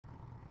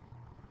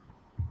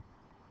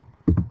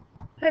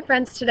Hi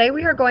friends, today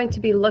we are going to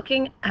be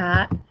looking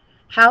at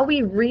how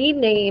we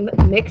rename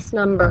mixed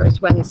numbers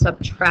when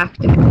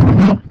subtracting.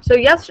 So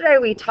yesterday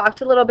we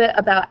talked a little bit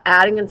about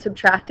adding and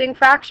subtracting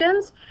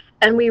fractions,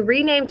 and we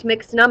renamed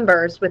mixed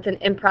numbers with an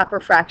improper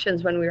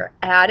fractions when we were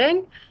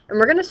adding, and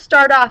we're going to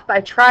start off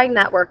by trying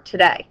that work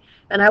today.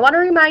 And I want to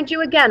remind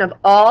you again of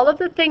all of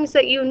the things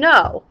that you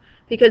know,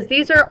 because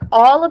these are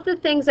all of the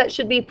things that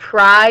should be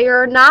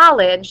prior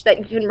knowledge that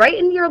you can write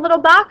in your little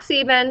box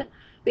even,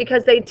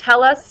 because they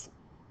tell us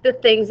the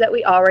things that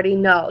we already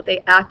know.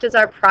 They act as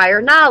our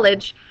prior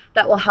knowledge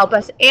that will help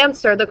us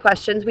answer the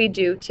questions we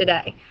do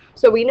today.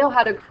 So we know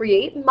how to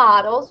create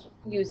models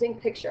using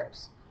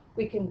pictures.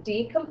 We can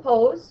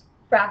decompose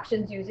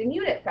fractions using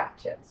unit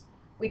fractions.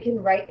 We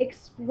can write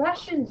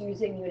expressions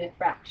using unit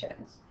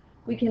fractions.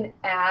 We can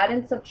add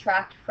and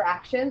subtract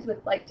fractions with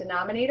like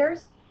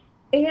denominators.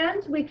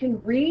 And we can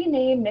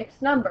rename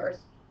mixed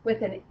numbers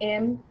with an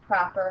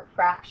improper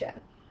fraction.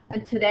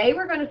 And today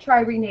we're going to try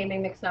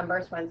renaming mixed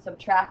numbers when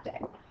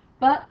subtracting.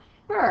 But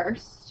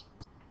first,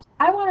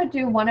 I want to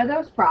do one of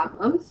those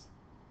problems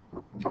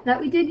that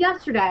we did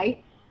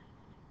yesterday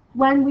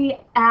when we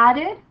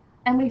added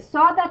and we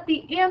saw that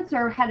the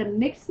answer had a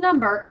mixed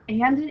number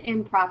and an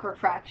improper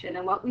fraction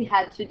and what we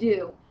had to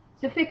do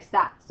to fix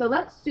that. So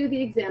let's do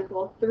the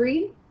example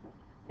 3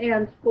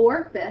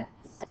 4/5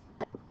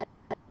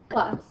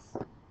 plus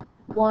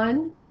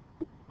 1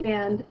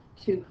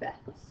 2/5.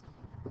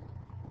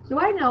 So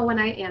I know when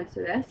I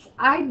answer this,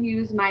 I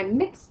use my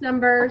mixed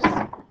numbers.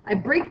 I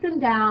break them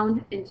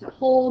down into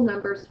whole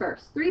numbers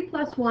first. 3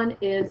 plus 1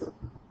 is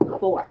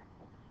 4.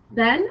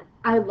 Then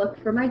I look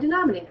for my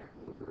denominator,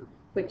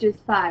 which is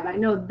 5. I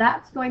know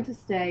that's going to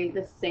stay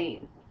the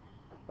same.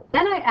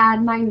 Then I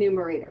add my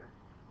numerator,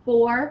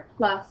 4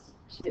 plus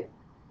 2.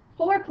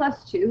 4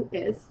 plus 2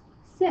 is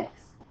 6.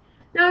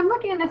 Now I'm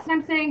looking at this and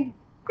I'm saying,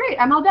 great,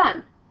 I'm all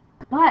done.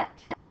 But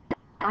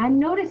I'm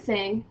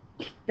noticing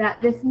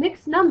that this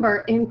mixed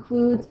number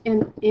includes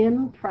an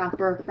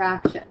improper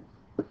fraction.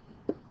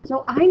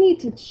 So I need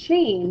to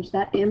change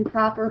that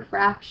improper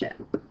fraction.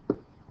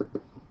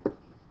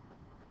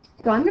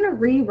 So I'm going to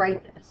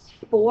rewrite this,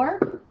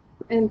 4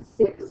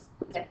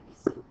 6/5.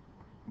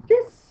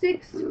 This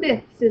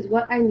 6/5 is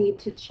what I need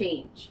to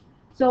change.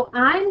 So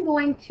I'm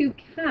going to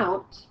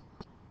count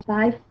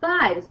by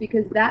 5s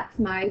because that's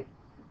my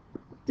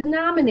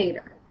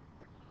denominator.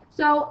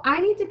 So I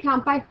need to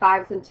count by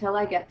 5s until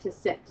I get to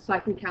 6. So I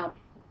can count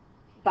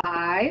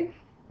 5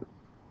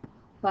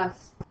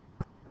 plus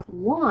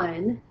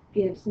 1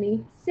 gives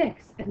me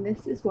 6. And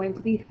this is going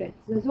to be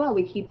fifths as well.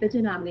 We keep the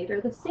denominator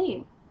the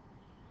same.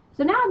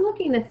 So now I'm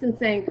looking at this and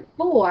saying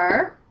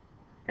 4,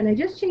 and I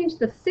just changed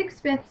the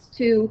 6/5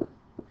 to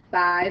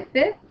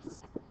 5/5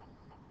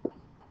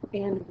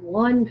 and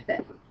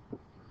 1/5.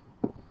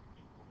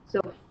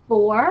 So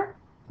 4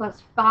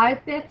 plus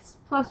 5/5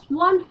 plus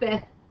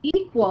 1/5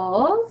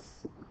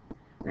 equals,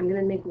 I'm going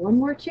to make one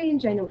more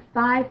change. I know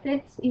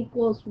 5/5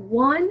 equals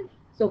 1.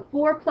 So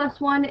 4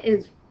 plus 1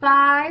 is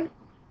 5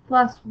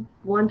 plus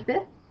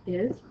 1/5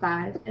 is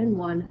 5 and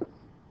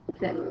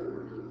 1/5.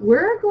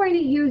 We're going to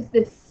use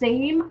the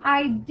same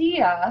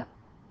idea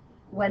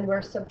when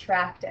we're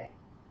subtracting.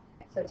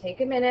 So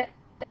take a minute,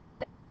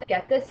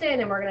 get this in,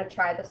 and we're going to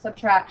try the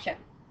subtraction.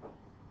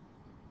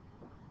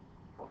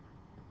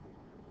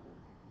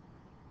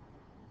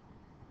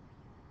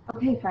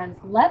 Okay, friends,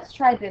 let's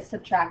try this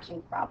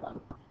subtraction problem.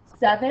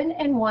 7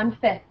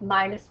 1/5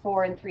 minus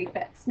 4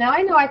 3/5. Now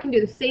I know I can do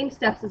the same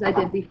steps as I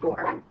did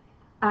before.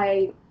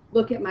 I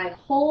look at my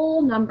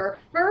whole number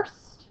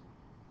first.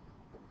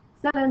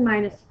 7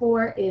 minus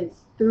 4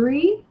 is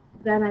 3.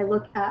 Then I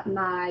look at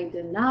my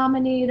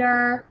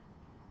denominator.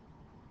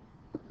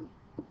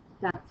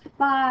 That's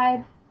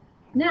 5.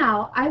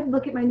 Now I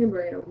look at my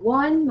numerator.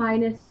 1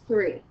 minus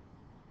 3.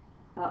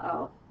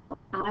 Uh-oh.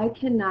 I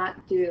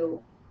cannot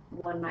do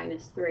 1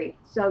 minus 3.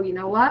 So you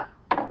know what?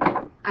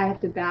 I have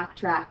to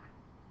backtrack.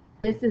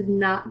 This is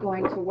not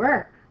going to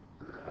work.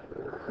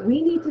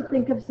 We need to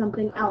think of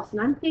something else. And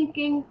I'm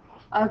thinking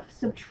of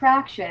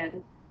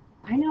subtraction.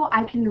 I know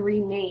I can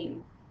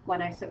rename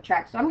when I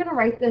subtract. So I'm going to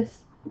write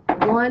this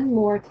one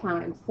more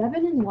time.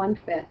 7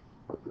 1/5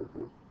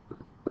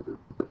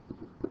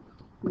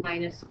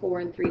 minus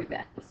 4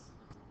 3/5.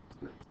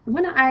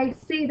 When I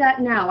say that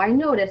now, I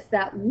notice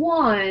that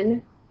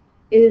 1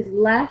 is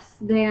less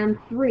than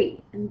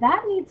 3, and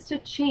that needs to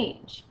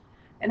change.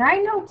 And I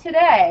know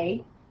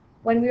today,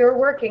 when we were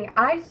working,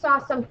 I saw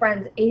some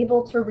friends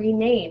able to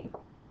rename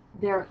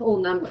their whole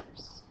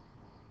numbers.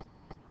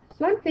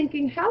 So I'm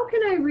thinking, how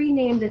can I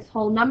rename this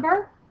whole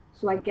number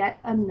so I get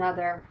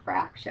another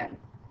fraction?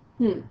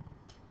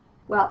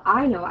 Well,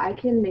 I know I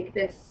can make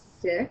this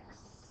 6,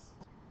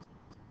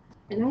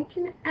 and I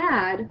can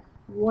add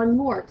one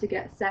more to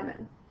get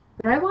 7.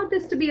 But I want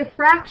this to be a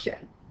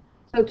fraction.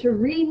 So to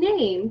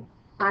rename,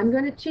 I'm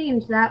going to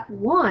change that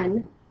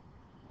 1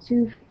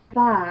 to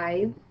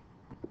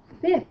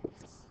 5/5.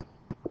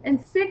 And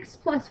 6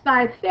 plus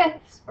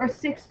 5/5, or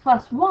 6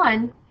 plus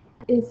 1,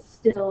 is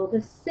still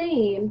the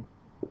same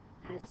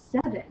as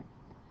 7.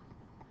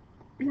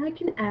 and I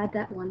can add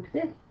that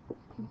 1/5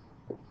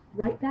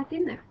 right back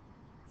in there.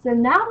 So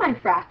now my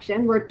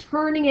fraction, we're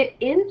turning it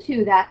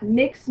into that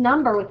mixed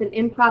number with an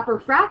improper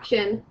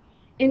fraction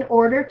in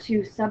order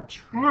to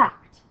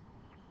subtract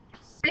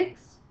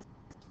 6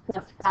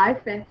 plus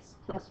 5/5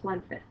 plus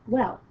 1/5.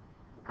 Well,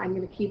 I'm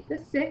going to keep the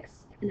 6,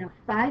 and now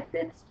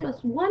 5/5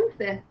 plus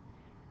 1/5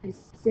 is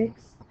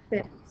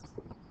 6/5.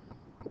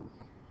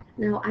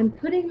 Now I'm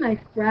putting my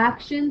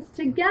fractions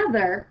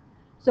together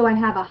so I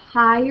have a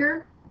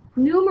higher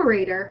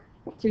numerator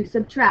to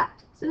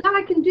subtract. So now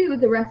I can do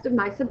the rest of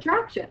my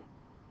subtraction.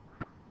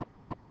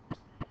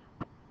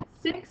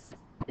 6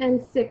 and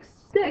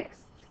 6/6,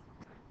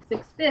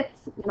 6/5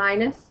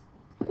 minus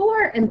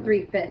 4 and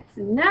 3/5.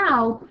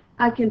 Now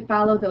I can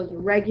follow those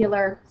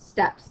regular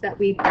steps that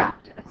we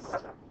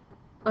practiced.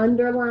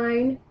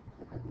 Underline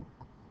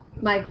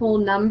my whole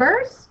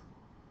numbers.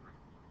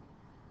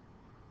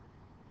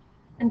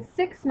 And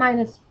 6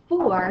 minus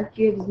 4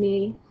 gives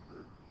me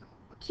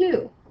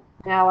 2.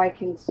 Now I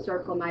can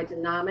circle my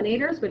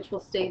denominators, which will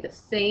stay the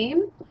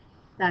same.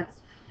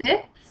 That's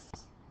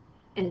fifths.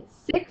 And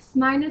 6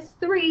 minus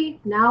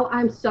 3, now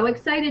I'm so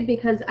excited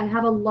because I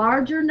have a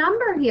larger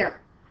number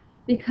here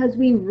because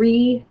we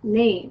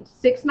renamed.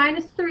 6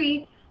 minus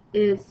 3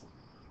 is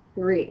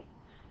 3.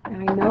 Now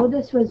I know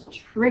this was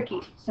tricky,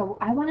 so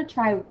I want to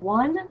try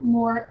one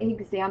more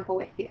example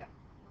with you.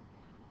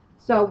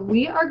 So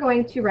we are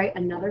going to write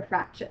another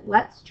fraction.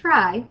 Let's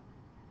try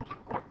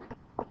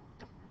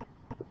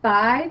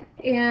 5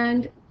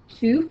 and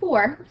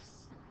 2/4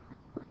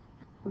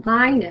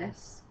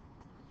 minus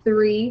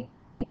 3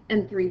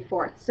 and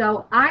 3/4.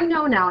 So I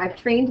know now, I've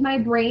trained my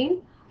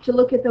brain to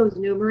look at those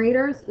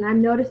numerators, and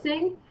I'm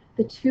noticing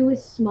the 2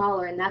 is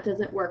smaller, and that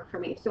doesn't work for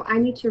me. So I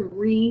need to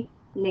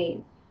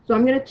rename. So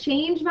I'm going to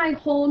change my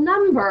whole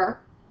number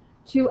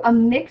to a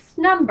mixed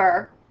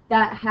number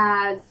that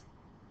has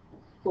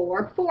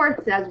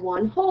 4/4 as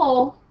one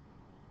whole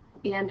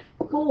and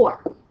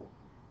 4.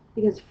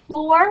 Because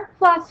 4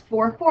 plus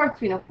 4/4,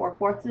 we know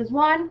 4/4 is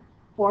 1,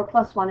 4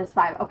 plus 1 is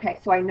 5. Okay,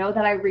 so I know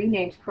that I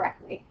renamed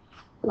correctly.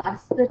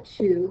 Plus the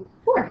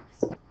 2/4.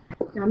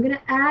 Now I'm going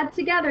to add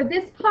together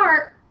this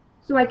part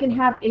so I can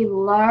have a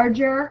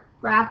larger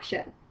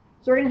fraction.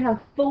 So we're going to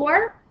have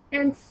 4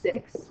 and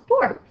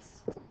 6/4.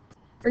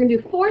 We're going to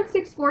do 4 and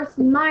 6/4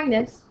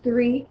 minus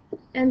 3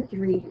 and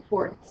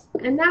 3/4.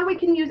 And now we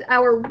can use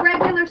our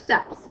regular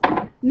steps.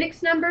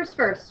 Mix numbers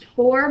first.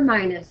 4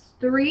 minus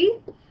 3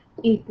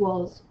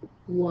 equals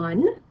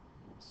 1.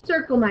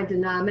 Circle my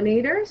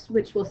denominators,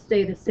 which will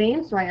stay the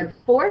same, so I have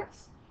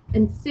fourths.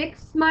 And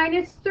 6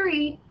 minus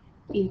 3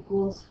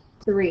 equals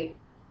 3.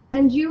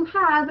 And you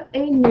have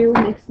a new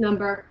mixed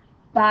number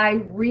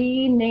by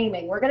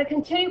renaming. We're going to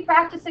continue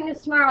practicing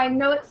this tomorrow. I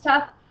know it's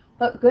tough,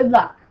 but good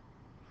luck.